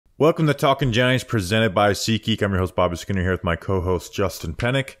Welcome to Talking Giants, presented by SeatGeek. I'm your host, Bobby Skinner, here with my co-host, Justin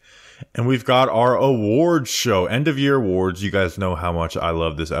Pennick. And we've got our awards show, end-of-year awards. You guys know how much I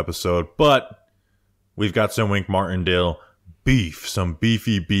love this episode. But we've got some Wink Martindale beef, some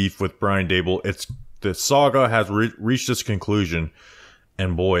beefy beef with Brian Daboll. The saga has reached its conclusion.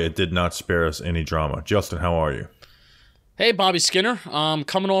 And boy, it did not spare us any drama. Justin, how are you? Hey, Bobby Skinner.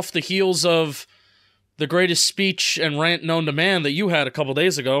 Coming off the heels of the greatest speech and rant known to man that you had a couple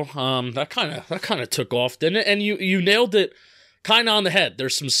days ago, that kind of took off, didn't it? And you nailed it kind of on the head.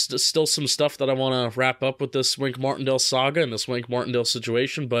 There's still some stuff that I want to wrap up with this Wink Martindale saga and this Wink Martindale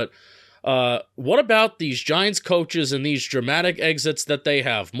situation. But what about these Giants coaches and these dramatic exits that they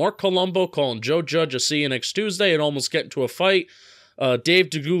have? Mark Colombo calling Joe Judge a see you next Tuesday and almost getting into a fight. Dave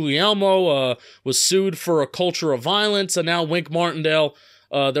DeGuglielmo was sued for a culture of violence, and now Wink Martindale.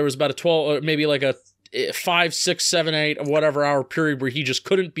 There was about a 12, maybe like a 5, 6, 7, 8, or whatever hour period where he just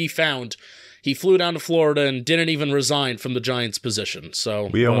couldn't be found. He flew down to Florida and didn't even resign from the Giants position. So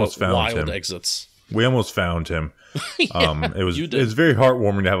we almost found wild him. Exits. We almost found him. Yeah, it was very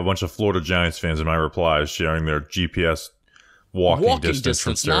heartwarming to have a bunch of Florida Giants fans in my replies sharing their GPS walking distance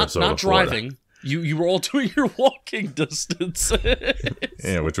from Sarasota, not driving. Florida. You were all doing your walking distance.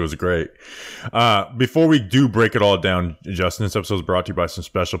 Yeah, which was great. Before we do break it all down, Justin, this episode is brought to you by some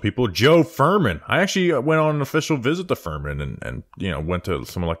special people. Joe Furman. I actually went on an official visit to Furman and went to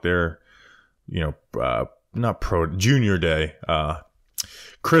some of like their, not pro, junior day.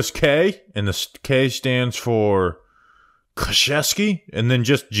 Chris K, and the K stands for Krzyzewski, and then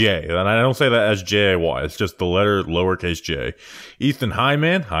just J. And I don't say that as J-A-Y. It's just the letter lowercase j. Ethan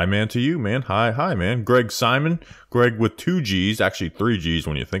Hyman. Hi, man, to you, man. Hi, man. Greg Simon. Greg with 2 G's. Actually, 3 G's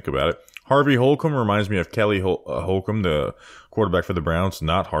when you think about it. Harvey Holcomb reminds me of Kelly Holcomb, the quarterback for the Browns,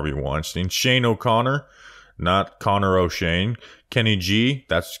 not Harvey Weinstein. Shane O'Connor, not Connor O'Shane. Kenny G.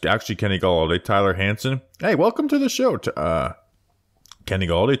 That's actually Kenny Galladay. Tyler Hansen. Hey, welcome to the show. Kenny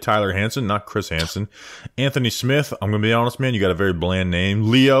Galladay, Tyler Hansen, not Chris Hansen. Anthony Smith, I'm going to be honest, man, you got a very bland name.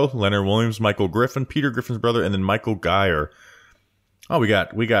 Leo, Leonard Williams, Michael Griffin, Peter Griffin's brother, and then Michael Geyer. Oh, we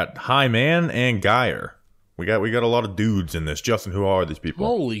got High Man and Geyer. We got a lot of dudes in this. Justin, who are these people?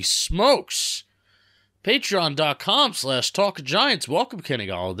 Holy smokes. Patreon.com/TalkGiants. Welcome, Kenny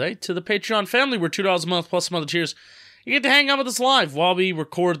Galladay, to the Patreon family. We're $2 a month plus some other tiers. You get to hang out with us live while we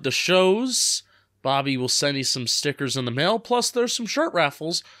record the shows. Bobby will send you some stickers in the mail, plus there's some shirt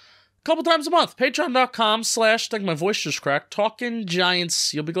raffles a couple times a month. Patreon.com/ I think my voice just cracked, Talking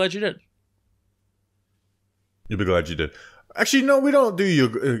Giants. You'll be glad you did. You'll be glad you did. Actually, no, we don't do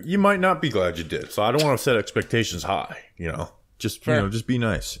you. You might not be glad you did, so I don't want to set expectations high, Just, just be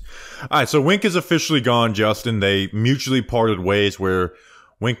nice. All right, so Wink is officially gone, Justin. They mutually parted ways where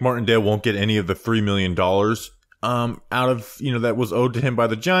Wink Martindale won't get any of the $3 million out of, that was owed to him by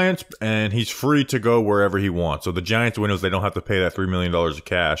the Giants, and he's free to go wherever he wants. So the Giants win is they don't have to pay that $3 million of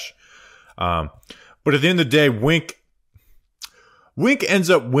cash. But at the end of the day, Wink ends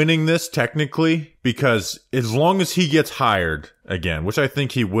up winning this technically because as long as he gets hired again, which I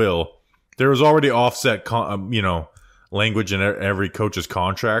think he will, there was already offset, language in every coach's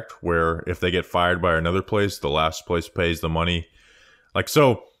contract where if they get fired by another place, the last place pays the money.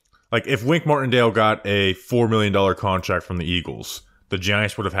 Like if Wink Martindale got a $4 million contract from the Eagles, the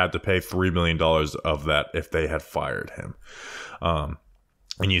Giants would have had to pay $3 million of that if they had fired him.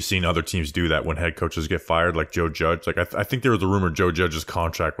 And you've seen other teams do that when head coaches get fired, like Joe Judge. Like I think there was a rumor Joe Judge's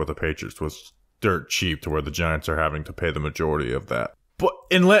contract with the Patriots was dirt cheap to where the Giants are having to pay the majority of that. But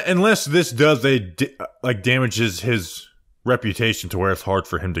unless this does damages his reputation to where it's hard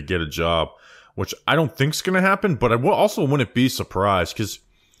for him to get a job, which I don't think is going to happen. But I also wouldn't be surprised because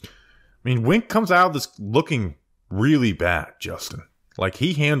Wink comes out of this looking really bad, Justin. Like,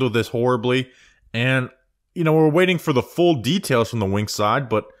 he handled this horribly. And, we're waiting for the full details from the Wink side.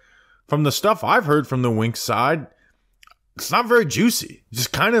 But from the stuff I've heard from the Wink side, it's not very juicy.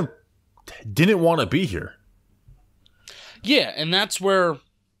 Just kind of didn't want to be here. Yeah, and that's where,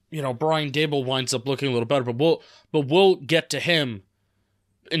 Brian Daboll winds up looking a little better. But we'll get to him.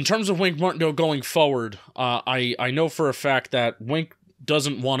 In terms of Wink Martindale going forward, I know for a fact that Wink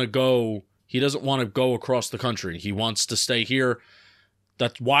doesn't want to go. He doesn't want to go across the country. He wants to stay here.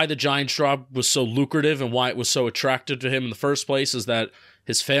 That's why the Giants job was so lucrative and why it was so attractive to him in the first place, is that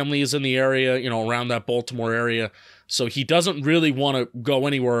his family is in the area, around that Baltimore area. So he doesn't really want to go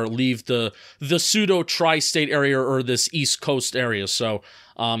anywhere or leave the pseudo tri-state area or this East Coast area. So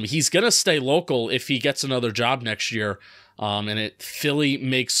he's going to stay local if he gets another job next year. And Philly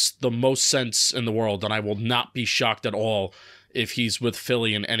makes the most sense in the world, and I will not be shocked at all if he's with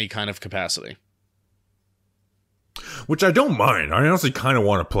Philly in any kind of capacity. Which I don't mind. I honestly kind of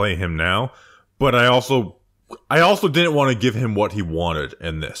want to play him now, but I also didn't want to give him what he wanted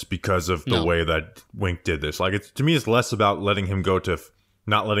in this because of the way that Wink did this. Like, to me, it's less about not letting him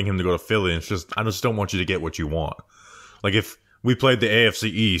to go to Philly. It's just, I just don't want you to get what you want. Like, if we played the AFC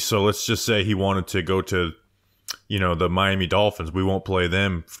East, so let's just say he wanted to go to, the Miami Dolphins. We won't play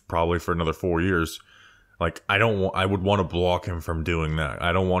them probably for another 4 years. Like, I would want to block him from doing that.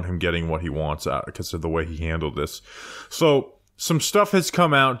 I don't want him getting what he wants out because of the way he handled this. So, some stuff has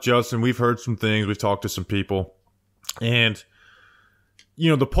come out, Justin. We've heard some things. We've talked to some people. And,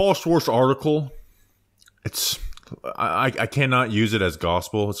 the Paul Schwartz article, I cannot use it as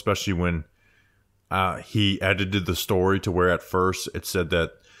gospel, especially when he edited the story to where at first it said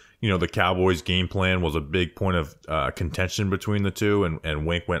that, the Cowboys' game plan was a big point of contention between the two, and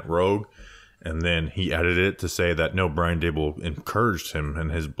Wink went rogue. And then he edited it to say that, no, Brian Daboll encouraged him in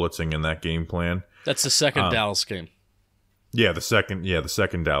his blitzing in that game plan. That's the second Dallas game. Yeah, the second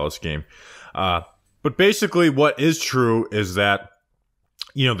Dallas game. But basically what is true is that,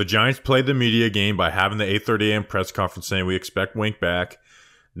 the Giants played the media game by having the 8:30 a.m. press conference saying we expect Wink back,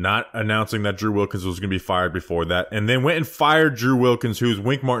 not announcing that Drew Wilkins was going to be fired before that, and then went and fired Drew Wilkins, who's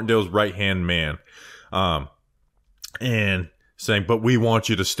Wink Martindale's right-hand man, and saying, but we want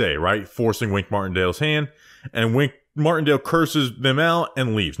you to stay, right? Forcing Wink Martindale's hand, and Wink Martindale curses them out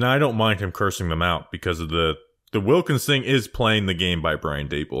and leaves. Now, I don't mind him cursing them out because of the Wilkins thing is playing the game by Brian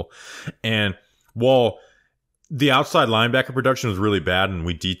Daboll. And while the outside linebacker production was really bad, and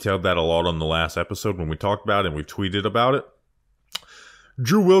we detailed that a lot on the last episode when we talked about it and we tweeted about it,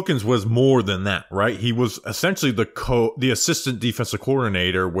 Drew Wilkins was more than that, right? He was essentially the assistant defensive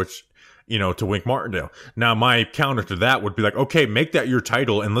coordinator, which, to Wink Martindale. Now, my counter to that would be like, okay, make that your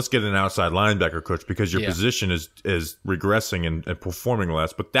title and let's get an outside linebacker coach because your position is regressing and performing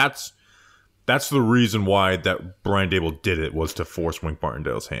less. But that's the reason why that Brian Daboll did it, was to force Wink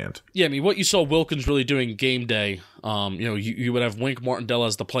Martindale's hand. Yeah, I mean, what you saw Wilkins really doing game day, you would have Wink Martindale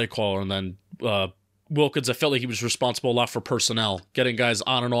as the play caller, and then Wilkins, I felt like he was responsible a lot for personnel, getting guys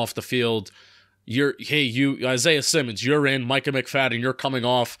on and off the field. Isaiah Simmons, you're in. Micah McFadden, you're coming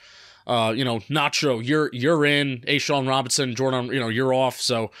off. Nacho, you're in. Ashawn Robinson, Jordan, you're off.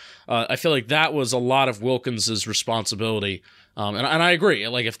 So I feel like that was a lot of Wilkins' responsibility. And I agree.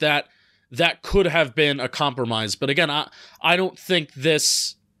 Like, if that could have been a compromise. But again, I don't think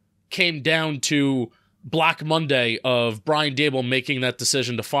this came down to Black Monday of Brian Daboll making that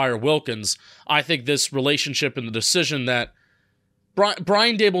decision to fire Wilkins. I think this relationship and the decision that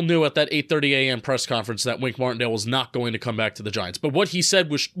Brian Daboll knew at that 8:30 a.m. press conference that Wink Martindale was not going to come back to the Giants. But what he said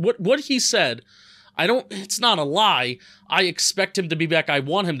was what he said. It's not a lie. I expect him to be back. I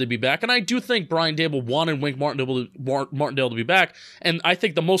want him to be back. And I do think Brian Daboll wanted Wink Martindale to be back. And I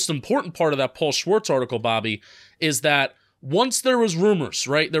think the most important part of that Paul Schwartz article, Bobby, is that once there was rumors,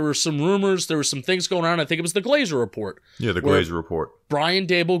 right? There were some rumors. There were some things going on. I think it was the Glazer report. Yeah, the Glazer report. Brian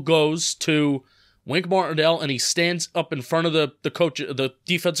Daboll goes to Wink Martindale and he stands up in front of the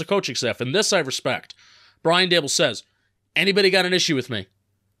defensive coaching staff. And this I respect. Brian Daboll says, anybody got an issue with me?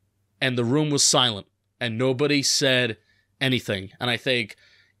 And the room was silent, and nobody said anything. And I think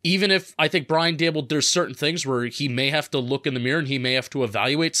Brian Daboll, there's certain things where he may have to look in the mirror and he may have to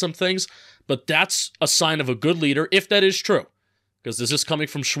evaluate some things, but that's a sign of a good leader, if that is true. Because this is coming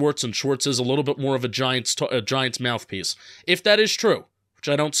from Schwartz, and Schwartz is a little bit more of a Giants mouthpiece. If that is true, which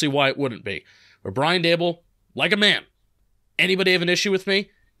I don't see why it wouldn't be, where Brian Daboll, like a man, anybody have an issue with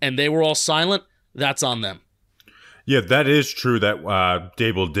me, and they were all silent, that's on them. Yeah, that is true that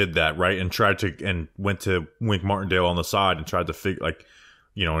Daboll did that, right? And went to Wink Martindale on the side and tried to figure,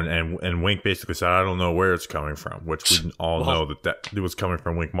 and Wink basically said, I don't know where it's coming from, which we all know that it was coming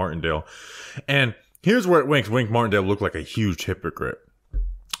from Wink Martindale. And here's where it Wink Martindale looked like a huge hypocrite.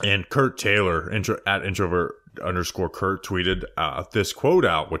 And Kurt Taylor, at introvert_Kurt, tweeted this quote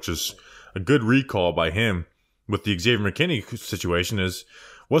out, which is a good recall by him with the Xavier McKinney situation is,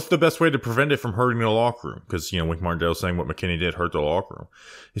 what's the best way to prevent it from hurting the locker room? Because, Wink Martindale saying what McKinney did hurt the locker room.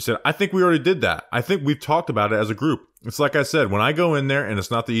 He said, I think we already did that. I think we've talked about it as a group. It's like I said, when I go in there, and it's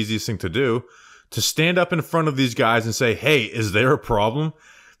not the easiest thing to do, to stand up in front of these guys and say, hey, is there a problem?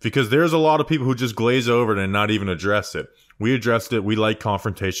 Because there's a lot of people who just glaze over it and not even address it. We addressed it. We like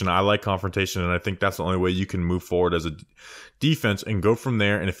confrontation. I like confrontation. And I think that's the only way you can move forward as a defense and go from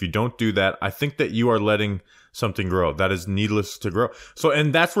there. And if you don't do that, I think that you are letting something grow that is needless to grow. So,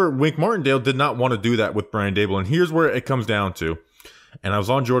 and that's where Wink Martindale did not want to do that with Brian Daboll. And here's where it comes down to. And I was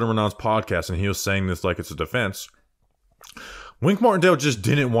on Jordan Renon's podcast, and he was saying this like it's a defense. Wink Martindale just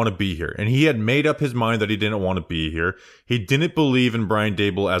didn't want to be here, and he had made up his mind that he didn't want to be here. He didn't believe in Brian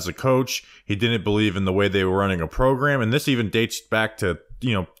Daboll as a coach. He didn't believe in the way they were running a program, and this even dates back to,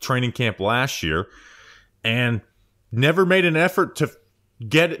 training camp last year, and never made an effort to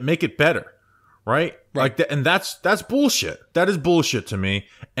make it better, right? Like that, and that's bullshit. That is bullshit to me.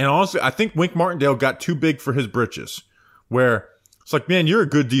 And honestly, I think Wink Martindale got too big for his britches, where it's like, man, you're a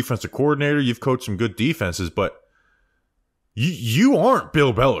good defensive coordinator. You've coached some good defenses, but you aren't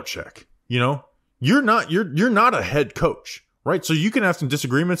Bill Belichick. You're not a head coach, right? So you can have some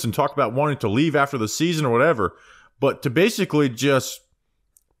disagreements and talk about wanting to leave after the season or whatever, but to basically just,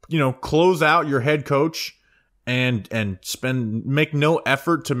 close out your head coach and make no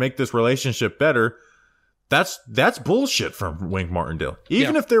effort to make this relationship better, that's bullshit from Wink Martindale.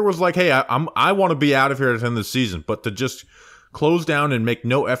 Even if there was like, hey, I want to be out of here at the end of the season, but to just close down and make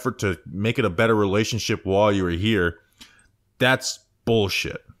no effort to make it a better relationship while you were here, that's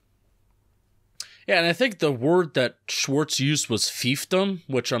bullshit. Yeah, and I think the word that Schwartz used was fiefdom,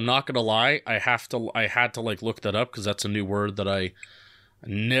 which I'm not gonna lie, I had to like look that up because that's a new word that I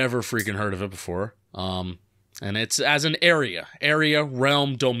never freaking heard of it before. And it's as an area,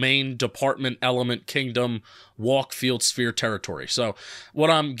 realm, domain, department, element, kingdom, walk, field, sphere, territory. So what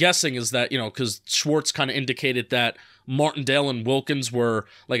I'm guessing is that, because Schwartz kind of indicated that Martindale and Wilkins were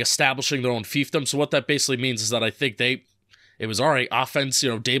like establishing their own fiefdom. So what that basically means is that I think it was, all right, offense,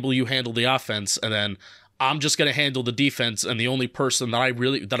 Daboll, you handle the offense, and then I'm just going to handle the defense, and the only person that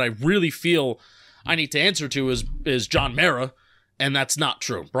I really feel I need to answer to is John Mara, and that's not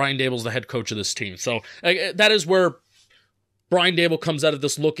true. Brian Daboll's the head coach of this team. So that is where Brian Daboll comes out of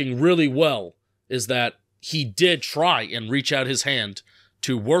this looking really well, is that he did try and reach out his hand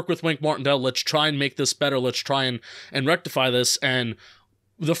to work with Wink Martindale. Let's try and make this better. Let's try and rectify this. And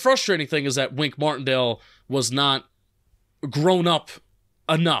the frustrating thing is that Wink Martindale was not grown up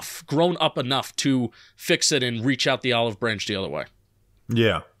enough to fix it and reach out the olive branch the other way.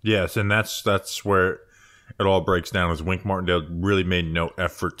 Yeah, yes, and that's where it all breaks down, is Wink Martindale really made no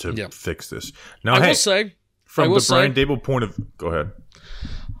effort to fix this. Now, I will say, from the Brian Daboll point of... Go ahead.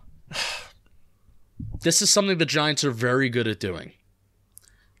 This is something the Giants are very good at doing.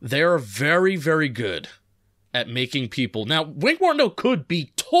 They are very, very good at making people... Now, Wink Martindale could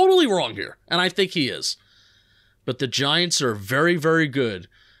be totally wrong here, and I think he is. But the Giants are very, very good.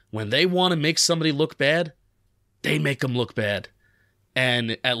 When they want to make somebody look bad, they make them look bad.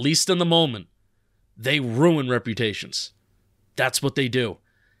 And at least in the moment, they ruin reputations. That's what they do.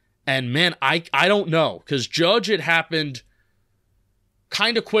 And man, I don't know. Because Judge, it happened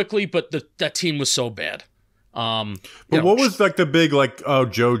kind of quickly, but that team was so bad. But what was like the big,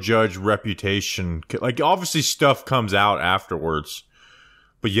 Joe Judge reputation? Like, obviously stuff comes out afterwards,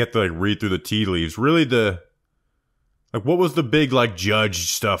 but you have to read through the tea leaves. Really what was the big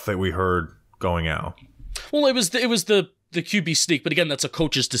Judge stuff that we heard going out? Well, it was the QB sneak, but again, that's a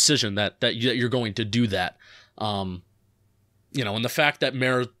coach's decision that you're going to do that. And the fact that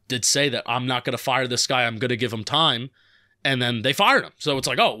Mara did say that I'm not going to fire this guy, I'm going to give him time, and then they fired him. So it's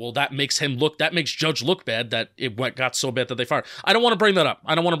like, oh, well, that makes Judge look bad that it got so bad that they fired. I don't want to bring that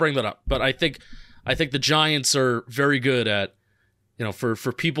up. But I think the Giants are very good at,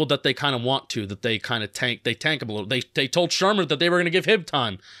 for people that they kind of want to, that they kind of tank them a little. They told Shermer that they were going to give him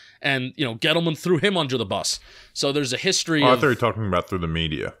time, and Gettleman threw him under the bus. So there's a history. I thought you were talking about through the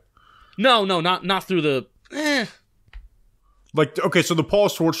media. No, not through the. Okay, so the Paul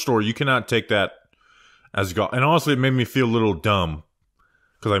Schwartz story, you cannot take that as God. And honestly, it made me feel a little dumb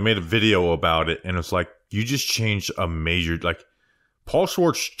because I made a video about it, and it's like, you just changed a major, Paul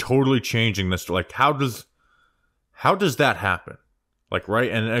Schwartz totally changing this. How does that happen?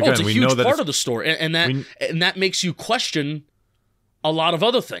 Right? And again, it's a we huge know that part of the story, and that makes you question a lot of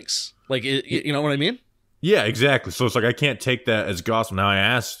other things. You know what I mean? Yeah, exactly. So it's I can't take that as gospel. Now I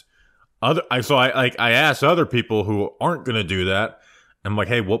asked other people who aren't going to do that. I'm like,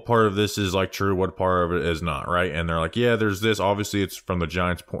 hey, what part of this is true? What part of it is not, right? And they're like, yeah, there's this. Obviously, it's from the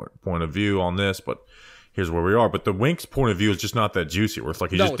Giants' point of view on this, but here's where we are. But the Wink's point of view is just not that juicy. Where it's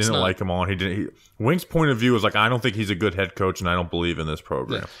he just didn't like him on. Wink's point of view is I don't think he's a good head coach, and I don't believe in this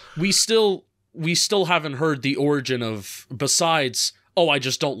program. We still haven't heard the origin of, besides, oh, I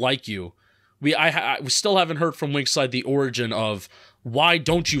just don't like you. We still haven't heard from Wink's side the origin of, why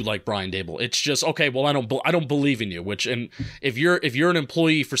don't you like Brian Daboll? It's just, okay, well, I don't believe in you. Which, and if you're an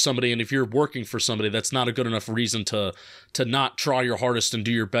employee for somebody, and if you're working for somebody, that's not a good enough reason to not try your hardest and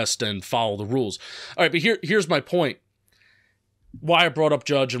do your best and follow the rules. All right, but here's my point. Why I brought up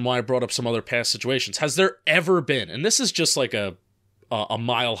Judge and why I brought up some other past situations. Has there ever been, and this is just a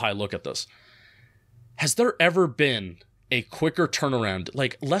mile high look at this, has there ever been a quicker turnaround,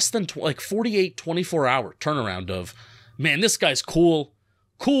 like less than 48, 24-hour turnaround of, man, this guy's cool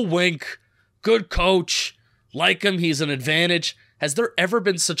Wink, good coach, like him, he's an advantage. Has there ever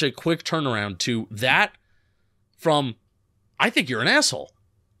been such a quick turnaround to that from, I think you're an asshole?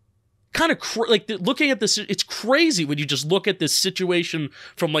 Kind of looking at this, it's crazy when you just look at this situation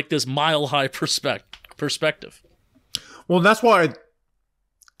from like this mile-high perspective. Well, that's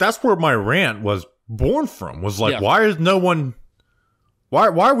where my rant was born from, was like, why is no one, why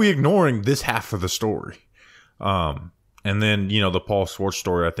are we ignoring this half of the story? And then, the Paul Schwartz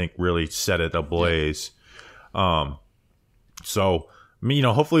story, I think, really set it ablaze. So,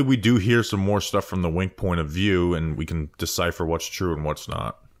 hopefully we do hear some more stuff from the Wink point of view, and we can decipher what's true and what's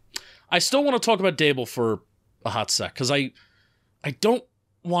not. I still want to talk about Dable for a hot sec, because I don't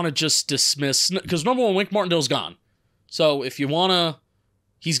want to just dismiss, because number one, Wink Martindale's gone. So if you want to,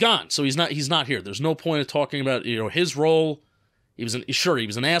 he's gone. So he's not here. There's no point of talking about, his role. He was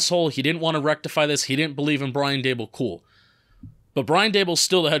an asshole. He didn't want to rectify this. He didn't believe in Brian Dable. Cool. But Brian Dable's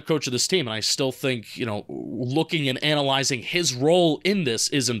still the head coach of this team, and I still think, looking and analyzing his role in this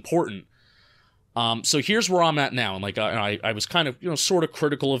is important. So here's where I'm at now, and I was kind of, sort of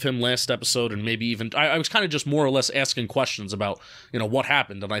critical of him last episode, and maybe even, I was kind of just more or less asking questions about, what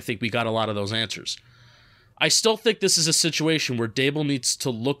happened, and I think we got a lot of those answers. I still think this is a situation where Dable needs to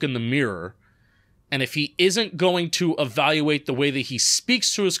look in the mirror, and if he isn't going to evaluate the way that he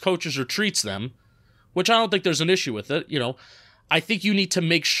speaks to his coaches or treats them, which I don't think there's an issue with it, I think you need to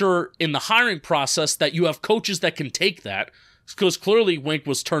make sure in the hiring process that you have coaches that can take that, because clearly Wink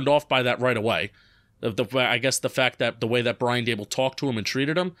was turned off by that right away. I guess the fact that the way that Brian Dable talked to him and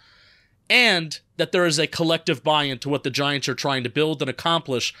treated him, and that there is a collective buy-in to what the Giants are trying to build and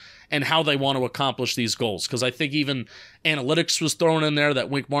accomplish and how they want to accomplish these goals. Because I think even analytics was thrown in there, that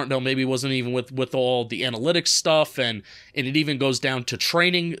Wink Martindale maybe wasn't even with all the analytics stuff, and it even goes down to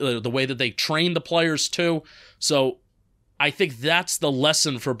training, the way that they train the players too. So I think that's the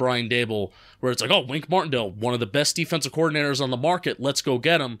lesson for Brian Dable, where it's like, oh, Wink Martindale, one of the best defensive coordinators on the market, let's go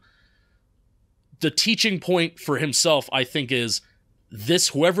get him. The teaching point for himself, I think, is this,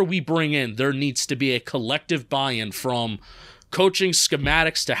 whoever we bring in, there needs to be a collective buy-in from coaching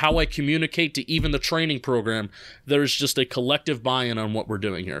schematics to how I communicate to even the training program. There's just a collective buy-in on what we're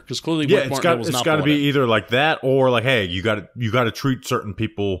doing here. Because clearly Wink Martindale was not. It's got to be either like that or like, hey, you got to treat certain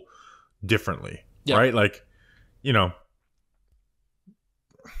people differently, right? Like,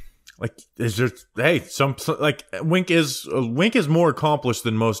 like, is there? Hey, like Wink is more accomplished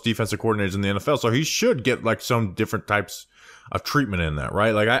than most defensive coordinators in the NFL, so he should get like some different types of treatment in that,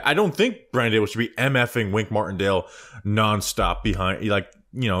 right? Like, I don't think Brian Dable should be MFing Wink Martindale nonstop behind, like,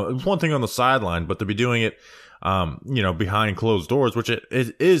 it's one thing on the sideline, but to be doing it, behind closed doors, which it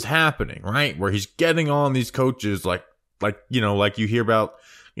is happening, right? Where he's getting on these coaches, like you hear about,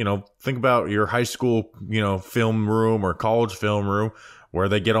 think about your high school, film room or college film room, where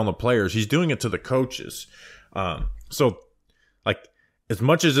they get on the players. He's doing it to the coaches. So, like, as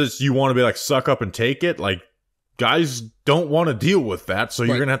much as you want to be like, suck up and take it, like, guys don't want to deal with that. So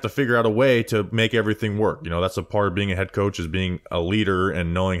you're going to have to figure out a way to make everything work. That's a part of being a head coach, is being a leader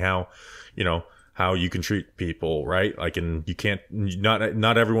and knowing how, how you can treat people, right? Like, and you can't,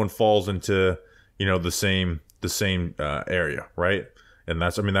 not everyone falls into, the same area, right? And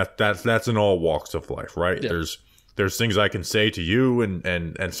that's in all walks of life, right? Yeah. There's things I can say to you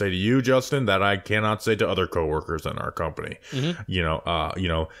and say to you, Justin, that I cannot say to other coworkers in our company.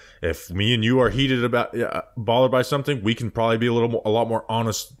 Mm-hmm. If me and you are heated about, bothered by something, we can probably be a lot more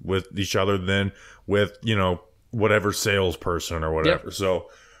honest with each other than with, whatever salesperson or whatever. Yep. So,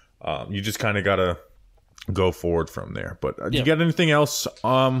 you just kind of got to go forward from there. But you got anything else,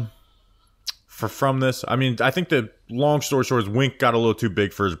 from this? I mean, I think the long story short is Wink got a little too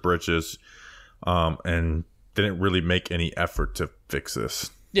big for his britches, and didn't really make any effort to fix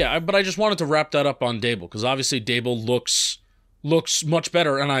this. Yeah, but I just wanted to wrap that up on Dable, because obviously Dable looks much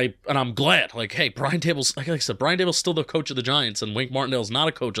better, and I'm glad. Like, hey, Brian Dable's, like I said, Brian Dable's still the coach of the Giants, and Wink Martindale's not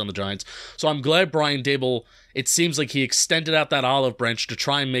a coach on the Giants. So I'm glad Brian Dable, it seems like he extended out that olive branch to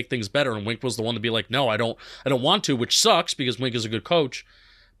try and make things better, and Wink was the one to be like, no, I don't want to, which sucks because Wink is a good coach.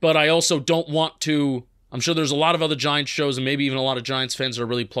 But I also don't want to. I'm sure there's a lot of other Giants shows, and maybe even a lot of Giants fans that are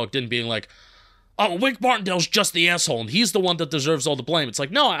really plugged in, being like, oh, Wink Martindale's just the asshole, and he's the one that deserves all the blame. It's like,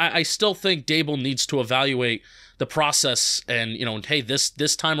 no, I still think Dable needs to evaluate the process, and, hey,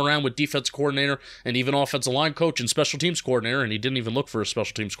 this time around with defense coordinator and even offensive line coach and special teams coordinator, and he didn't even look for a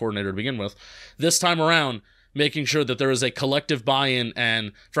special teams coordinator to begin with, this time around, making sure that there is a collective buy-in,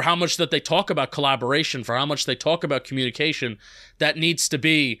 and for how much that they talk about collaboration, for how much they talk about communication, that needs to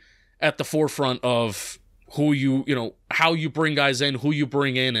be at the forefront of who how you bring guys in, who you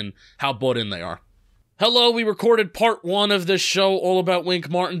bring in, and how bought in they are. Hello, we recorded part 1 of this show all about Wink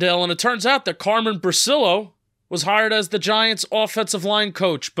Martindale, and it turns out that Carmen Bricillo was hired as the Giants' offensive line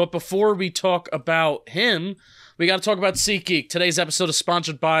coach. But before we talk about him, we got to talk about SeatGeek. Today's episode is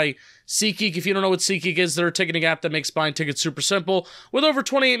sponsored by SeatGeek. If you don't know what SeatGeek is, they're a ticketing app that makes buying tickets super simple. With over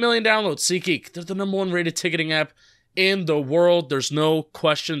 28 million downloads, SeatGeek, they're the #1 rated ticketing app in the world. There's no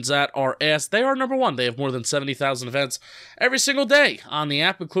questions that are asked. They are #1. They have more than 70,000 events every single day on the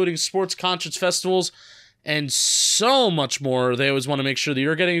app, including sports, concerts, festivals, and so much more. They always want to make sure that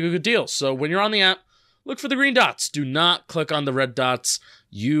you're getting a good deal. So when you're on the app, look for the green dots. Do not click on the red dots.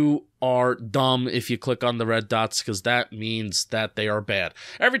 You are dumb if you click on the red dots, because that means that they are bad.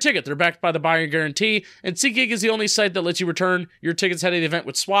 Every ticket, they're backed by the buyer guarantee, and SeatGeek is the only site that lets you return your tickets ahead of the event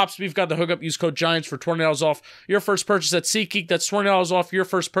with swaps. We've got the hookup. Use code GIANTS for $20 off your first purchase at SeatGeek. That's $20 off your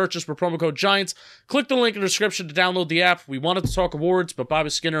first purchase with promo code GIANTS. Click the link in the description to download the app. We wanted to talk awards, but Bobby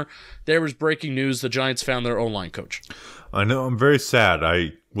Skinner, there was breaking news. The Giants found their O-line coach. I know. I'm very sad.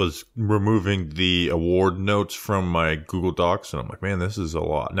 I was removing the award notes from my Google Docs, and I'm like, man, this is a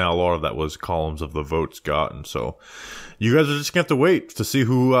lot. Now, a lot of that was columns of the votes gotten. So you guys are just going to have to wait to see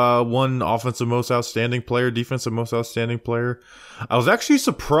who won Offensive Most Outstanding Player, Defensive Most Outstanding Player. I was actually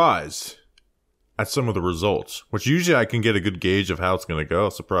surprised at some of the results, which usually I can get a good gauge of how it's going to go.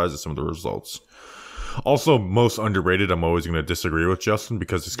 Surprised at some of the results. Also, most underrated, I'm always going to disagree with Justin,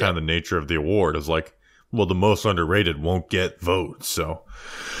 because it's kind of the nature of the award. Is like, well, the most underrated won't get votes. So,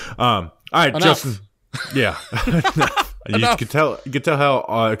 all right, Enough. Justin. Yeah. You could tell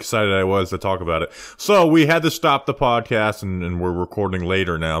how excited I was to talk about it. So we had to stop the podcast, and we're recording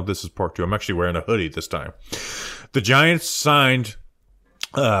later now. This is part 2. I'm actually wearing a hoodie this time. The Giants signed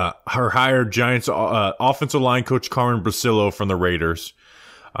hired Giants offensive line coach Carmen Bricillo from the Raiders.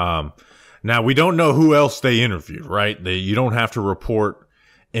 Now, we don't know who else they interviewed, right? You don't have to report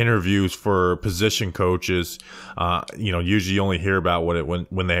interviews for position coaches. Usually you only hear about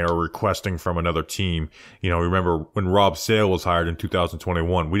when they are requesting from another team. Remember when Rob Sale was hired in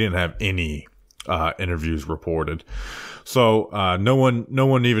 2021, we didn't have any interviews reported. So no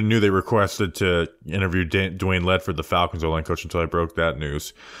one even knew they requested to interview Dwayne Ledford, the Falcons O-line coach, until I broke that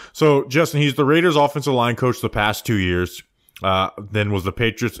news. So Justin, he's the Raiders offensive line coach the past 2 years. Then was the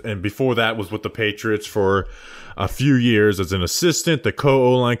Patriots, and before that was with the Patriots for a few years as an assistant, the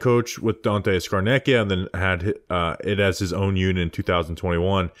co-O-line coach with Dante Scarnecchia, and then had it as his own unit in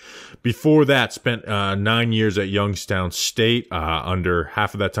 2021. Before that, spent 9 years at Youngstown State, under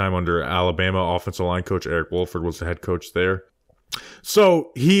half of that time under Alabama offensive line coach Eric Wolford was the head coach there.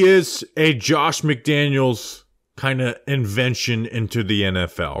 So he is a Josh McDaniels kind of invention into the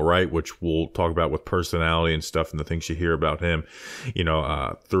NFL, right? Which we'll talk about with personality and stuff and the things you hear about him,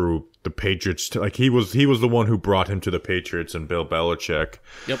 through the Patriots. Like he was the one who brought him to the Patriots and Bill Belichick.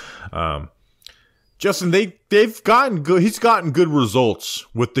 Yep. Justin, they've gotten good. He's gotten good results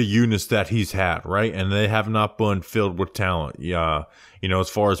with the units that he's had, right? And they have not been filled with talent. Yeah. As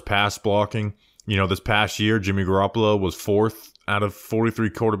far as pass blocking, this past year, Jimmy Garoppolo was 4th out of 43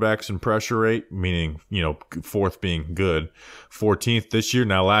 quarterbacks in pressure rate, meaning, 4th being good. 14th this year.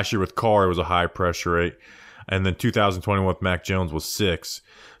 Now, last year with Carr, it was a high pressure rate. And then 2021 with Mac Jones was 6th.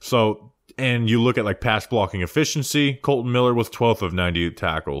 So, and you look at like pass blocking efficiency, Colton Miller was 12th of 98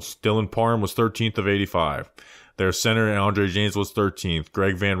 tackles. Dylan Parham was 13th of 85. Their center, Andre James, was 13th.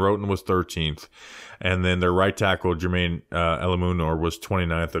 Greg Van Roten was 13th. And then their right tackle, Jermaine Elamunor, was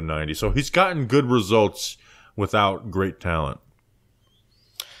 29th of 90. So he's gotten good results without great talent.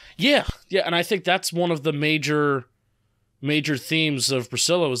 Yeah, and I think that's one of the major themes of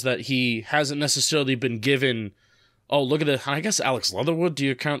Bricillo is that he hasn't necessarily been given. Oh, look at it! I guess Alex Leatherwood. Do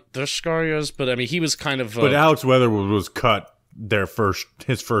you count this guy as? But I mean, he was kind of. But Alex Leatherwood was cut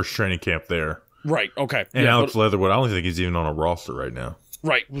his first training camp there. Right. Okay. And Alex Leatherwood, I don't think he's even on a roster right now.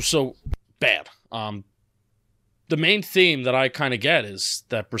 Right. So bad. The main theme that I kind of get is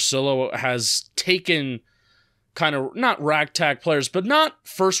that Bricillo has taken kind of not ragtag players, but not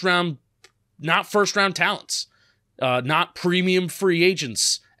first round talents, not premium free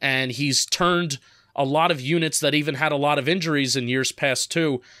agents, and he's turned a lot of units that even had a lot of injuries in years past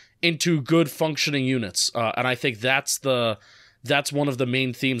too into good functioning units, and I think that's one of the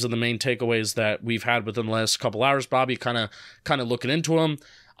main themes and the main takeaways that we've had within the last couple hours. Bobby kind of looking into them.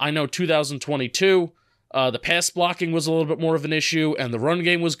 I know 2022. The pass blocking was a little bit more of an issue, and the run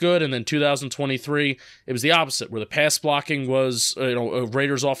game was good. And then 2023, it was the opposite, where the pass blocking was,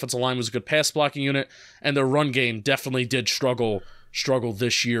 Raiders' offensive line was a good pass blocking unit, and their run game definitely did struggle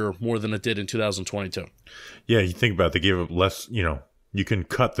this year more than it did in 2022. Yeah, you think about it, they gave up less. You can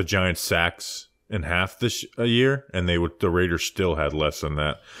cut the Giants' sacks in half this year, and the Raiders still had less than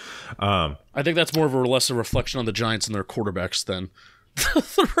that. I think that's more of a lesser reflection on the Giants and their quarterbacks than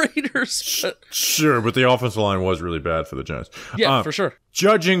the Raiders. Sure, but the offensive line was really bad for the Giants. Yeah, for sure.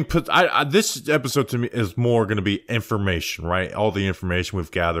 Judging, this episode to me is more going to be information, right? All the information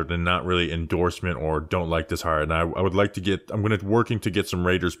we've gathered, and not really endorsement or don't like this hire. And I would like to I'm going to working to get some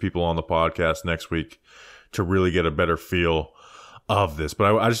Raiders people on the podcast next week to really get a better feel of this.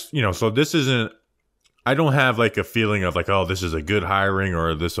 But I just, so this isn't, I don't have like a feeling of like, oh, this is a good hiring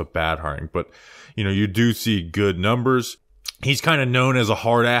or this a bad hiring. But, you do see good numbers. He's kind of known as a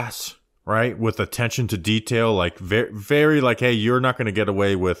hard ass, right? With attention to detail, like very, very like, hey, you're not going to get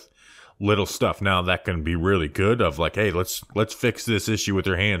away with little stuff. Now that can be really good of like, hey, let's fix this issue with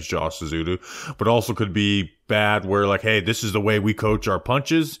your hands, Josh Suzudu. But also could be bad where like, hey, this is the way we coach our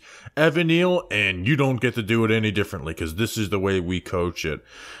punches, Evan Neal, and you don't get to do it any differently because this is the way we coach it.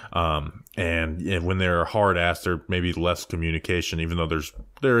 And when they're hard ass, there may be less communication, even though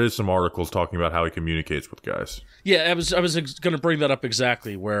there is some articles talking about how he communicates with guys. Yeah, I was going to bring that up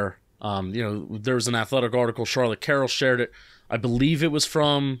exactly where, there was an athletic article, Charlotte Carroll shared it. I believe it was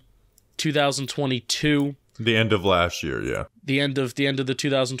from 2022. The end of last year, yeah. The end of the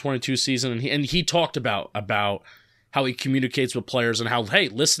 2022 season, and he talked about how he communicates with players and how, hey,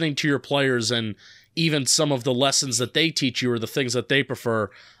 listening to your players and even some of the lessons that they teach you or the things that they prefer,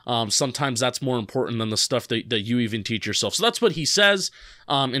 sometimes that's more important than the stuff that you even teach yourself. So that's what he says.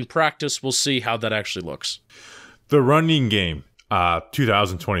 In practice, we'll see how that actually looks. The running game,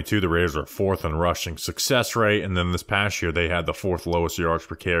 2022, the Raiders are 4th in rushing success rate, and then this past year they had the 4th lowest yards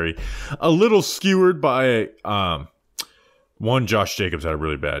per carry. A little skewered by one, Josh Jacobs had a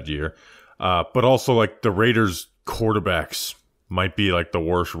really bad year, but also like the Raiders quarterbacks might be like the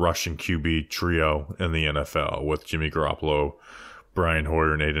worst rushing QB trio in the NFL with Jimmy Garoppolo, Brian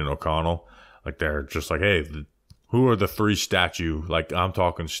Hoyer, and Aiden O'Connell. Like they're just like, hey, who are the 3 statue? Like I'm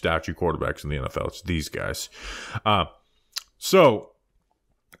talking statue quarterbacks in the NFL. It's these guys. So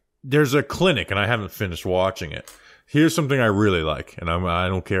there's a clinic, and I haven't finished watching it. Here's something I really like, and I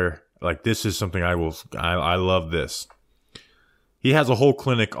don't care. Like this is something I love this. He has a whole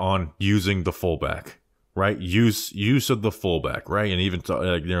clinic on using the fullback, right? Use of the fullback, right? And even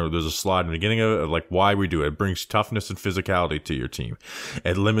there's a slide in the beginning of it like why we do it. It brings toughness and physicality to your team.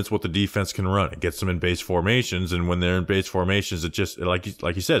 It limits what the defense can run. It gets them in base formations, and when they're in base formations, it just like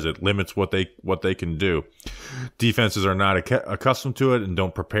he says, it limits what they can do. Defenses are not accustomed to it and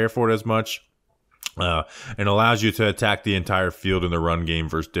don't prepare for it as much. And allows you to attack the entire field in the run game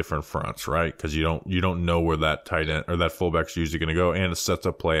versus different fronts, right? Because you don't know where that tight end or that fullback's usually going to go, and it sets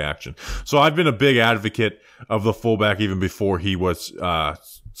up play action. So I've been a big advocate of the fullback even before he was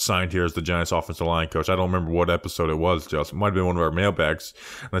signed here as the Giants offensive line coach. I don't remember what episode it was, Justin. It might have been one of our mailbags.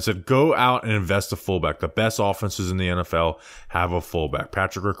 And I said, go out and invest a fullback. The best offenses in the NFL have a fullback.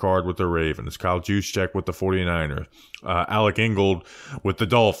 Patrick Ricard with the Ravens, Kyle Juszczyk with the 49ers, Alec Ingold with the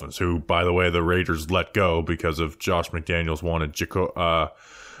Dolphins, who, by the way, the Raiders let go because of Josh McDaniels wanted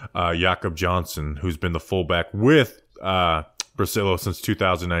Jakob Johnson, who's been the fullback with Bricillo since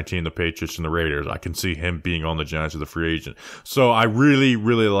 2019, the Patriots and the Raiders. I can see him being on the Giants as a free agent. So I really,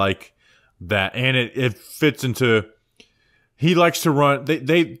 really like that. And it fits into, he likes to run.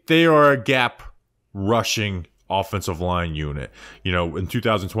 They are a gap rushing offensive line unit. In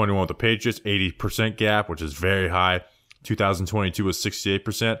 2021 with the Patriots, 80% gap, which is very high. 2022 was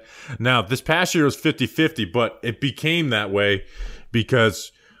 68%. Now, this past year was 50-50, but it became that way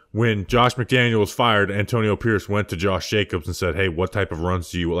because when Josh McDaniel was fired, Antonio Pierce went to Josh Jacobs and said, hey, what type of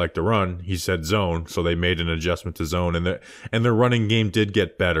runs do you like to run? He said zone, so they made an adjustment to zone, and their running game did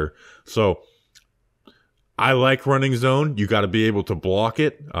get better. So I like running zone. You got to be able to block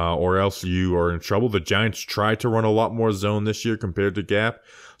it, or else you are in trouble. The Giants tried to run a lot more zone this year compared to gap.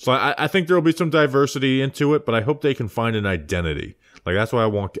 So I think there will be some diversity into it, but I hope they can find an identity. Like that's why I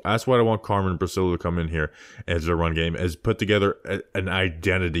want Carmen Bricillo to come in here as a run game, as put together an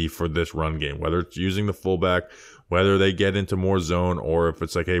identity for this run game, whether it's using the fullback, whether they get into more zone, or if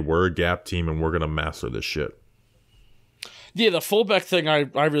it's like, hey, we're a gap team and we're going to master this shit. Yeah, the fullback thing I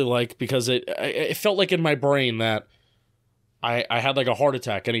really like because it felt like in my brain that I had like a heart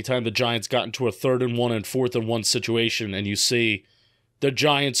attack anytime the Giants got into a 3rd and 1 and 4th and 1 situation, and you see the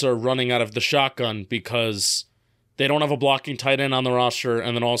Giants are running out of the shotgun because They don't have a blocking tight end on the roster,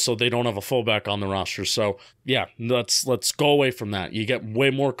 and then also they don't have a fullback on the roster. So yeah, let's go away from that. You get way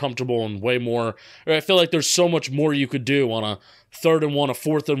more comfortable and way more. I feel like there's so much more you could do on a 3rd and 1, a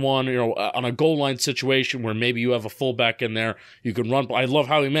 4th and 1, on a goal line situation where maybe you have a fullback in there. You can run. I love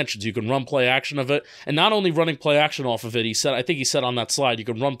how he mentions you can run play action of it, and not only running play action off of it. I think he said on that slide, you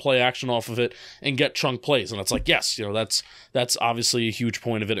can run play action off of it and get chunk plays, and it's like yes, that's obviously a huge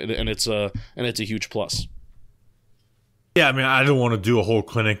point of it, and it's a huge plus. Yeah, I mean, I don't want to do a whole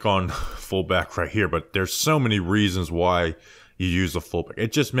clinic on fullback right here, but there's so many reasons why you use a fullback.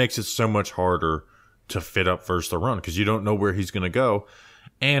 It just makes it so much harder to fit up versus the run because you don't know where he's going to go,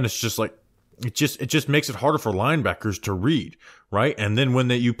 and it's just like it just makes it harder for linebackers to read, right? And then when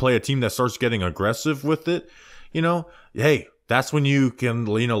you play a team that starts getting aggressive with it, hey, that's when you can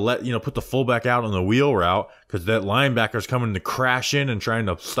put the fullback out on the wheel route because that linebacker's coming to crash in and trying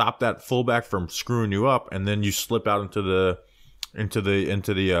to stop that fullback from screwing you up, and then you slip out into the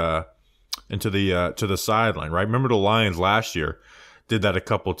sideline, right? Remember the Lions last year did that a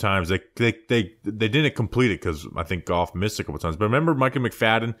couple of times. They didn't complete it because I think Goff missed a couple of times. But remember Micah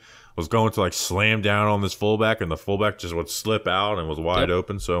McFadden was going to like slam down on this fullback, and the fullback just would slip out and was wide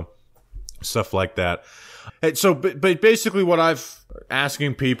open. So stuff like that. And so, but basically, what I've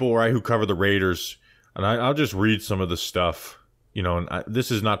asking people, right, who cover the Raiders, and I'll just read some of the stuff, and this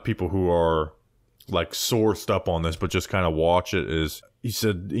is not people who are like sourced up on this, but just kind of watch it. Is he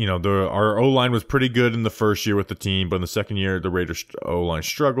said, our O-line was pretty good in the first year with the team, but in the second year, the Raiders O-line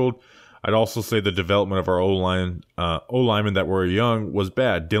struggled. I'd also say the development of our O-linemen that were young was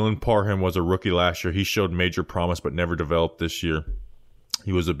bad. Dylan Parham was a rookie last year. He showed major promise, but never developed this year.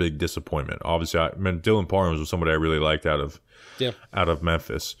 He was a big disappointment. Obviously, Dylan Parham was somebody I really liked out of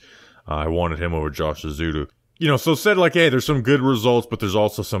Memphis. I wanted him over Josh Azudu. So said like, hey, there's some good results, but there's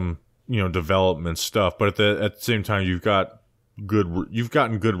also some development stuff. But at the same time, you've gotten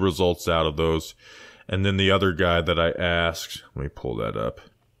good results out of those. And then the other guy that I asked, let me pull that up.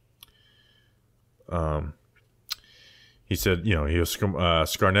 He said, he was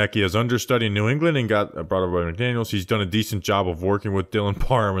Skarnecki as understudy in New England and got brought up by McDaniels. He's done a decent job of working with Dylan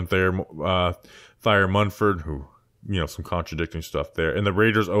Parham and Thayer Munford, who, some contradicting stuff there. And the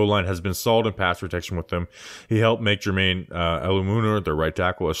Raiders O-line has been solid in pass protection with them. He helped make Jermaine Elumunor, their right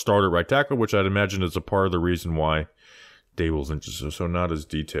tackle, a starter right tackle, which I'd imagine is a part of the reason why Dable's interested. So not as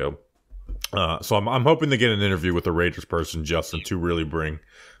detailed. So I'm hoping to get an interview with the Raiders person, Justin, to really bring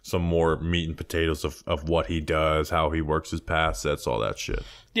some more meat and potatoes of what he does, how he works his pass sets, all that shit.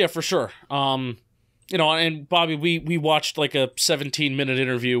 Yeah, for sure. And Bobby, we watched like a 17-minute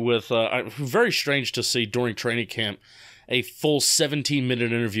interview with, very strange to see during training camp, a full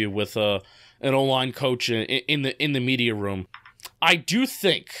 17-minute interview with an O-line coach in the media room. I do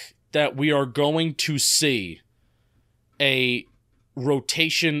think that we are going to see a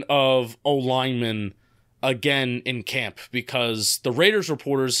rotation of O-linemen again in camp because the Raiders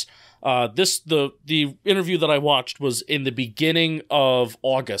reporters, the interview that I watched was in the beginning of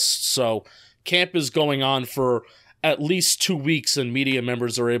August, so camp is going on for at least 2 weeks, and media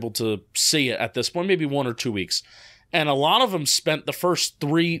members are able to see it at this point, maybe 1 or 2 weeks. And a lot of them spent the first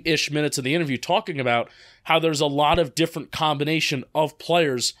 3-ish minutes of the interview talking about how there's a lot of different combination of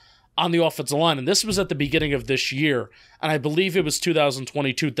players on the offensive line. And this was at the beginning of this year, and I believe it was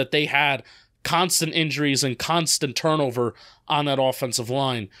 2022, that they had constant injuries and constant turnover on that offensive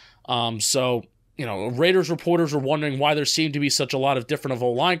line. So, Raiders reporters were wondering why there seemed to be such a lot of different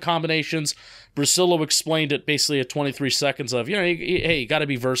O-line combinations. Bricillo explained it basically at 23 seconds of, you got to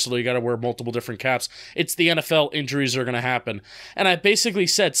be versatile. You got to wear multiple different caps. It's the NFL. Injuries are going to happen. And I basically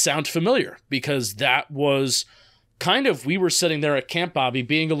said, sound familiar, because that was kind of, we were sitting there at camp, Bobby,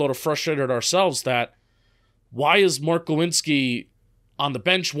 being a little frustrated ourselves that why is Mark Lewinsky on the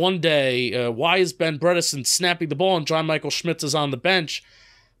bench one day? Why is Ben Bredesen snapping the ball and John Michael Schmitz is on the bench?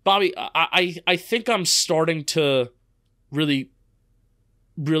 Bobby, I think I'm starting to really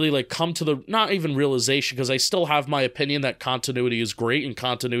like come to the, not even realization, because I still have my opinion that continuity is great and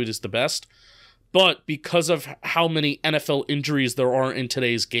continuity is the best. But because of how many NFL injuries there are in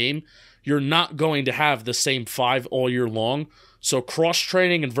today's game, you're not going to have the same 5 all year long. So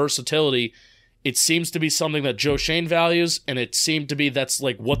cross-training and versatility, it seems to be something that Joe Shane values, and it seemed to be that's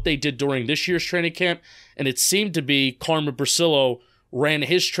like what they did during this year's training camp, and it seemed to be Carmen Bricillo ran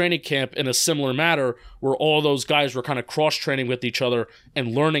his training camp in a similar manner where all those guys were kind of cross-training with each other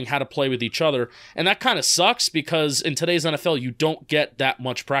and learning how to play with each other. And that kind of sucks because in today's NFL, you don't get that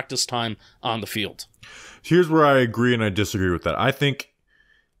much practice time on the field. Here's where I agree and I disagree with that. I think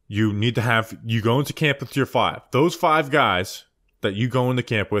you need to you go into camp with your 5. Those 5 guys that you go into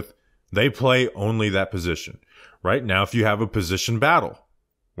camp with, they play only that position. right? Now, if you have a position battle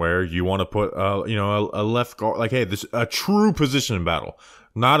where you want to put, a left guard, like, hey, this a true position battle,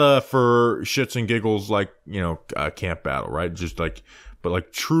 not a for shits and giggles, like, a camp battle, right? Just like, but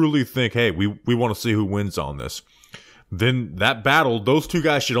like truly think, hey, we want to see who wins on this. Then that battle, those two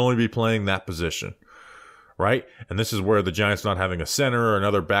guys should only be playing that position, right? And this is where the Giants not having a center or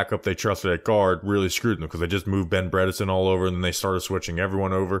another backup they trusted at guard really screwed them, because they just moved Ben Bredesen all over and then they started switching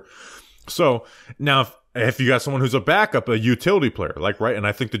everyone over. So now if you got someone who's a backup, a utility player, like, right, and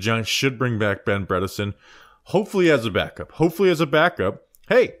I think the Giants should bring back Ben Bredesen, hopefully as a backup.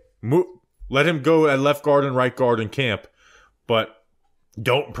 Hey, let him go at left guard and right guard in camp, but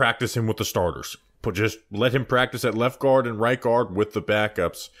don't practice him with the starters. Just let him practice at left guard and right guard with the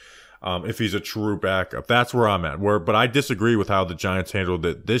backups, if he's a true backup. That's where I'm at. But I disagree with how the Giants handled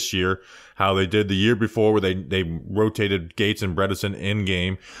it this year, how they did the year before, where they rotated Gates and Bredesen in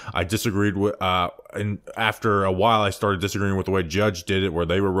game. I disagreed with, and after a while, I started disagreeing with the way Judge did it, where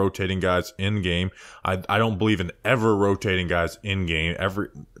they were rotating guys in game. I don't believe in ever rotating guys in game.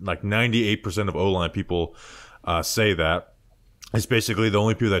 Like 98% of O-line people say that. It's basically the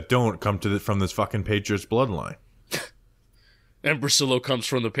only people that don't come from this fucking Patriots bloodline. And Bricillo comes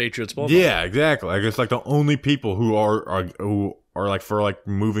from the Patriots bloodline. Yeah, exactly. I guess like the only people who are like for like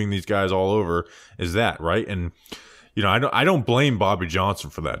moving these guys all over is that, right? And I don't blame Bobby Johnson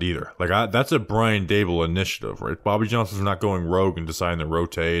for that either. Like that's a Brian Dable initiative, right? Bobby Johnson's not going rogue and deciding to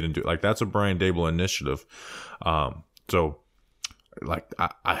rotate and do like that's a Brian Dable initiative. So. Like,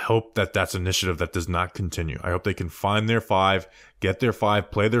 I hope that's an initiative that does not continue. I hope they can find their 5, get their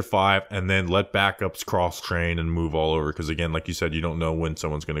 5, play their 5, and then let backups cross-train and move all over. Because, again, like you said, you don't know when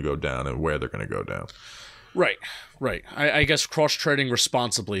someone's going to go down and where they're going to go down. Right. I guess cross-training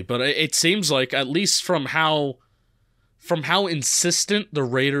responsibly. But it seems like, at least from how insistent the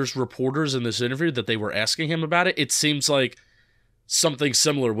Raiders reporters in this interview that they were asking him about it, it seems like something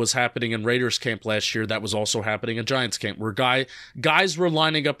similar was happening in Raiders camp last year that was also happening in Giants camp, where guys were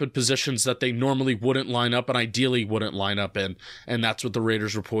lining up in positions that they normally wouldn't line up and ideally wouldn't line up in, and that's what the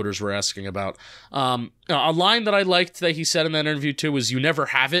Raiders reporters were asking about. A line that I liked that he said in that interview too was, "You never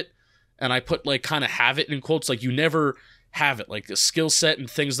have it," and I put like kind of "have it" in quotes, like you never have it, like the skill set and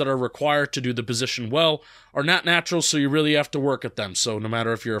things that are required to do the position well are not natural, so you really have to work at them. So no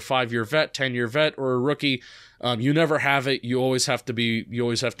matter if you're a 5-year vet, 10-year vet, or a rookie, you never have it. You always have to be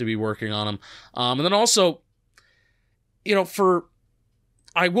working on them. And then also,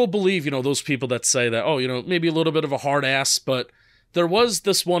 I will believe, those people that say that, maybe a little bit of a hard ass, but there was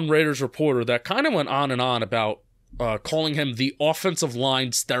this one Raiders reporter that kind of went on and on about calling him the offensive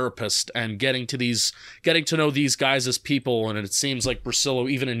line's therapist and getting to know these guys as people. And it seems like Bricillo,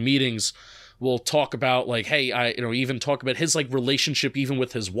 even in meetings, will talk about like, hey, even talk about his like relationship even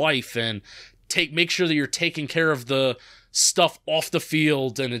with his wife, and make sure that you're taking care of the stuff off the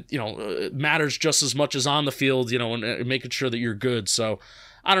field, and it matters just as much as on the field, and making sure that you're good. So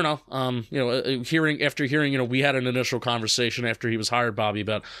I don't know. Hearing, we had an initial conversation after he was hired, Bobby,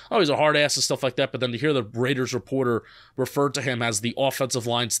 about, he's a hard ass and stuff like that. But then to hear the Raiders reporter refer to him as the offensive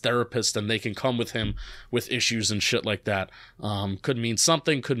line's therapist, and they can come with him with issues and shit like that, could mean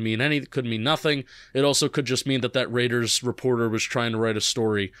something, could mean nothing. It also could just mean that Raiders reporter was trying to write a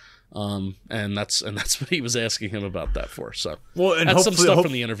story. And that's what he was asking him about that for. So, and that's some stuff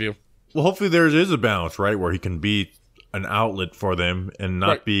from the interview. Well, hopefully there is a balance, right, where he can be an outlet for them and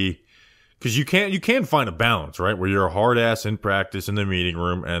not be, because you can find a balance, right, where you're a hard ass in practice in the meeting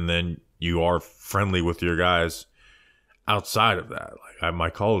room, and then you are friendly with your guys outside of that. Like my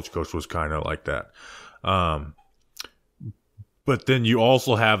college coach was kind of like that. But then you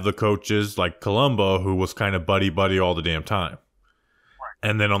also have the coaches like Colombo, who was kind of buddy all the damn time.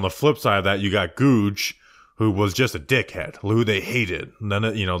 And then on the flip side of that, you got Gooch, who was just a dickhead, who they hated.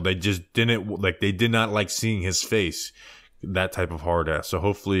 They just they did not like seeing his face, that type of hard ass. So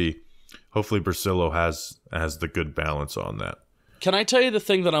hopefully Bricillo has the good balance on that. Can I tell you the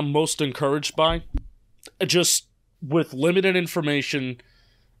thing that I'm most encouraged by? Just with limited information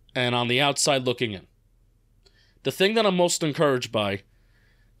and on the outside looking in. The thing that I'm most encouraged by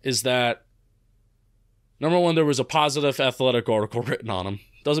is that, number one, there was a positive Athletic article written on him.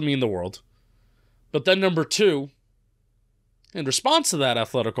 Doesn't mean the world. But then number two, in response to that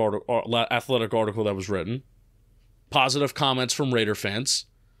Athletic article that was written, positive comments from Raider fans.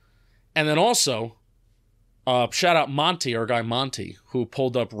 And then also, shout out Monty, our guy Monty, who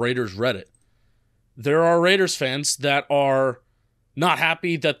pulled up Raiders Reddit. There are Raiders fans that are not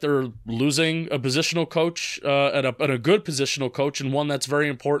happy that they're losing a positional coach, and a good positional coach, and one that's very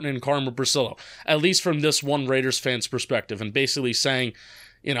important in Carmen Bricillo, at least from this one Raiders fan's perspective, and basically saying,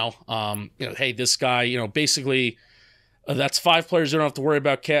 Hey, this guy, basically, that's 5 players you don't have to worry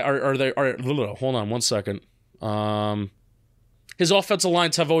about. Hold on 1 second. His offensive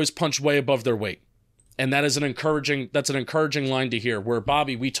lines have always punched way above their weight. And that's an encouraging line to hear. Where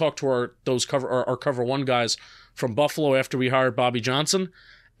Bobby, we talked to our cover 1 guys from Buffalo after we hired Bobby Johnson,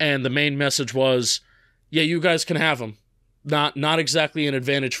 and the main message was, yeah, you guys can have him. Not exactly an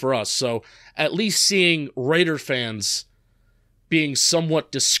advantage for us. So at least seeing Raider fans being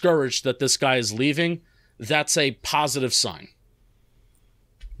somewhat discouraged that this guy is leaving, that's a positive sign.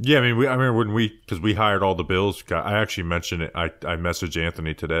 Yeah, I remember because we hired all the Bills. I actually mentioned it. I messaged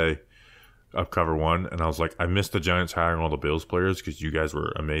Anthony today of Cover 1, and I was like, I missed the Giants hiring all the Bills players because you guys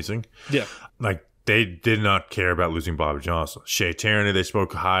were amazing. Yeah. Like, they did not care about losing Bobby Johnson. Shea Tierney, they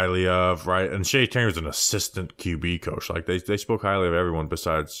spoke highly of, right? And Shea Tierney was an assistant QB coach. Like, they spoke highly of everyone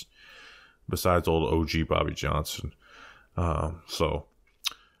besides old OG Bobby Johnson. All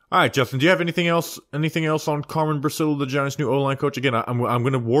right, Justin, do you have anything else on Carmen Bricillo, the Giants' new O-line coach? Again, I'm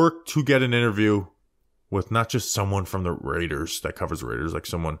going to work to get an interview with not just someone from the Raiders that covers the Raiders, like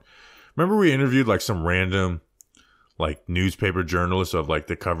someone. Remember we interviewed like some random like newspaper journalist of like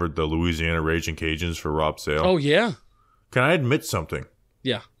that covered the Louisiana Raging Cajuns for Rob Sale? Oh yeah. Can I admit something?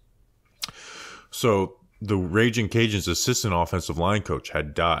 Yeah. So the Raging Cajuns' assistant offensive line coach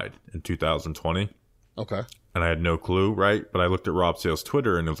had died in 2020. Okay. And I had no clue, right? But I looked at Rob Sale's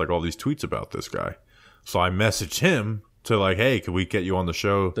Twitter, and it was like all these tweets about this guy. So I messaged him to like, hey, could we get you on the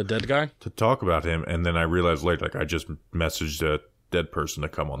show? The dead guy? To talk about him. And then I realized later, like, I just messaged a dead person to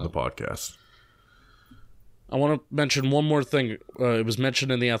come on the podcast. I want to mention one more thing. It was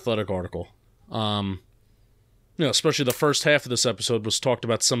mentioned in the Athletic article. Especially the first half of this episode was talked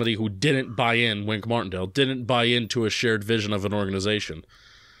about somebody who didn't buy in, Wink Martindale, didn't buy into a shared vision of an organization.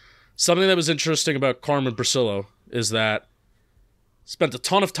 Something that was interesting about Carmen Bricillo is that spent a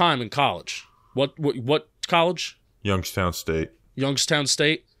ton of time in college. What college? Youngstown State. Youngstown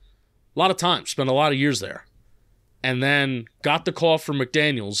State. A lot of time. Spent a lot of years there. And then got the call from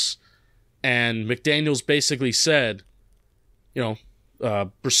McDaniels, and McDaniels basically said,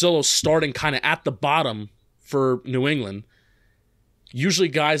 Bricillo's starting kind of at the bottom for New England. Usually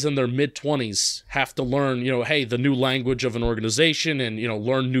guys in their mid-20s have to learn, the new language of an organization and,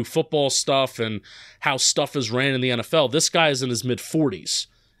 learn new football stuff and how stuff is ran in the NFL. This guy is in his mid-40s,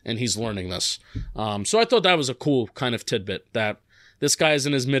 and he's learning this. So I thought that was a cool kind of tidbit, that this guy is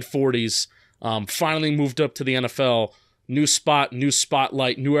in his mid-40s, finally moved up to the NFL, new spot, new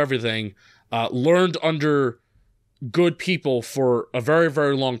spotlight, new everything, learned under good people for a very,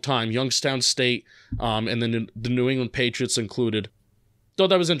 very long time, Youngstown State, and then the New England Patriots included. Thought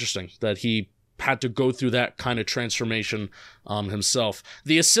that was interesting that he had to go through that kind of transformation himself.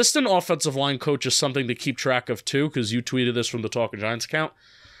 The assistant offensive line coach is something to keep track of too, because you tweeted this from the Talking Giants account.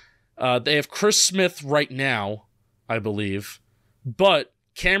 They have Chris Smith right now, I believe, but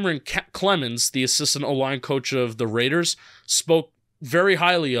Cameron Clemens, the assistant O-line coach of the Raiders, spoke very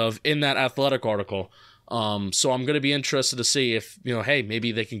highly of in that Athletic article. So I'm going to be interested to see if,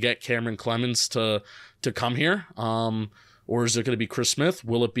 maybe they can get Cameron Clemens to come here. Or is it going to be Chris Smith?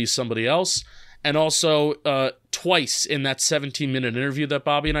 Will it be somebody else? And also, twice in that 17-minute interview that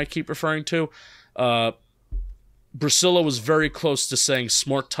Bobby and I keep referring to, Bricillo was very close to saying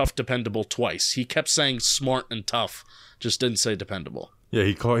smart, tough, dependable twice. He kept saying smart and tough, just didn't say dependable. Yeah,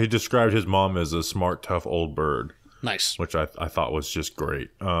 he described his mom as a smart, tough old bird. Nice. Which I thought was just great.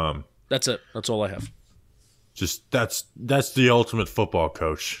 That's it. That's all I have. Just that's the ultimate football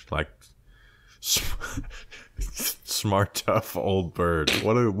coach. Like smart, tough old bird.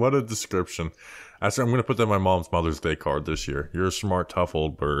 What a description. I'm going to put that on my mom's Mother's Day card this year. You're a smart, tough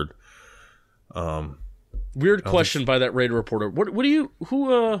old bird. Weird question by that Raider reporter.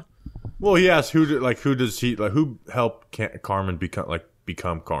 Well, he asked who helped Carmen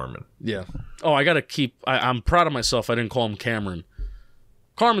become Carmen. Yeah. Oh, I'm proud of myself. I didn't call him Cameron.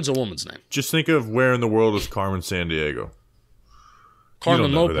 Carmen's a woman's name. Just think of where in the world is Carmen Sandiego.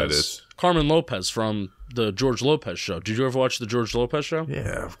 Carmen Lopez. Who that is. Carmen Lopez from the George Lopez show. Did you ever watch the George Lopez show?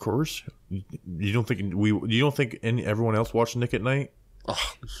 Yeah, of course. You don't think everyone else watched Nick at Night?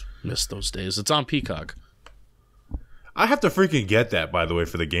 Oh, missed those days. It's on Peacock. I have to freaking get that, by the way,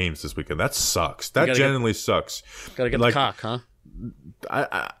 for the games this weekend. That sucks. That genuinely sucks. Gotta get the cock, huh?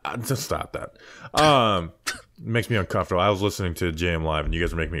 I just stop that. Makes me uncomfortable. I was listening to JM Live, and you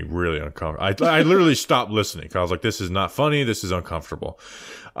guys are making me really uncomfortable. I literally stopped listening because I was like, "This is not funny. This is uncomfortable."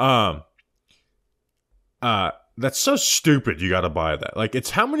 That's so stupid. You got to buy that. Like,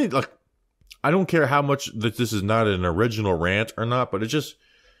 it's how many? Like, I don't care how much that this is not an original rant or not, but it just,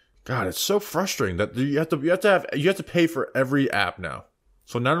 God, it's so frustrating that you have to pay for every app now.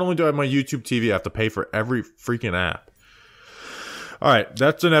 So not only do I have my YouTube TV, I have to pay for every freaking app. All right,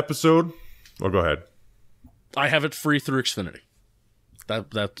 that's an episode. Oh, go ahead. I have it free through Xfinity.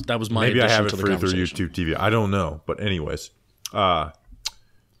 That was my maybe I have addition it to the free through YouTube TV. I don't know, but anyways,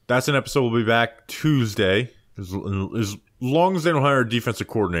 that's an episode. We'll be back Tuesday. As long as they don't hire a defensive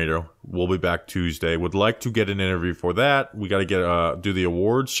coordinator, we'll be back Tuesday. Would like to get an interview for that. We got to get do the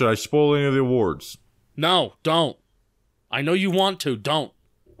awards. Should I spoil any of the awards? No, don't. I know you want to. Don't.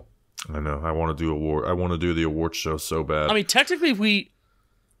 I know. I want to do award. I want to do the award show so bad. I mean, technically, we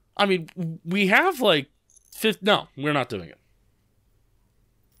have like no, we're not doing it.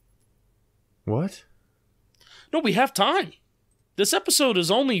 What? No, we have time. This episode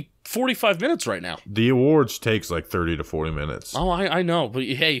is only 45 minutes right now. The awards takes like 30 to 40 minutes. Oh, I know. But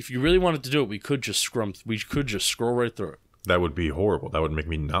hey, if you really wanted to do it, we could just scroll right through it. That would be horrible. That would make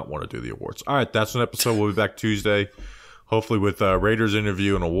me not want to do the awards. All right, that's an episode. We'll be back Tuesday, hopefully with Raiders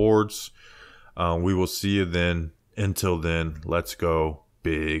interview and awards. We will see you then. Until then, let's go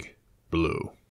Big Blue.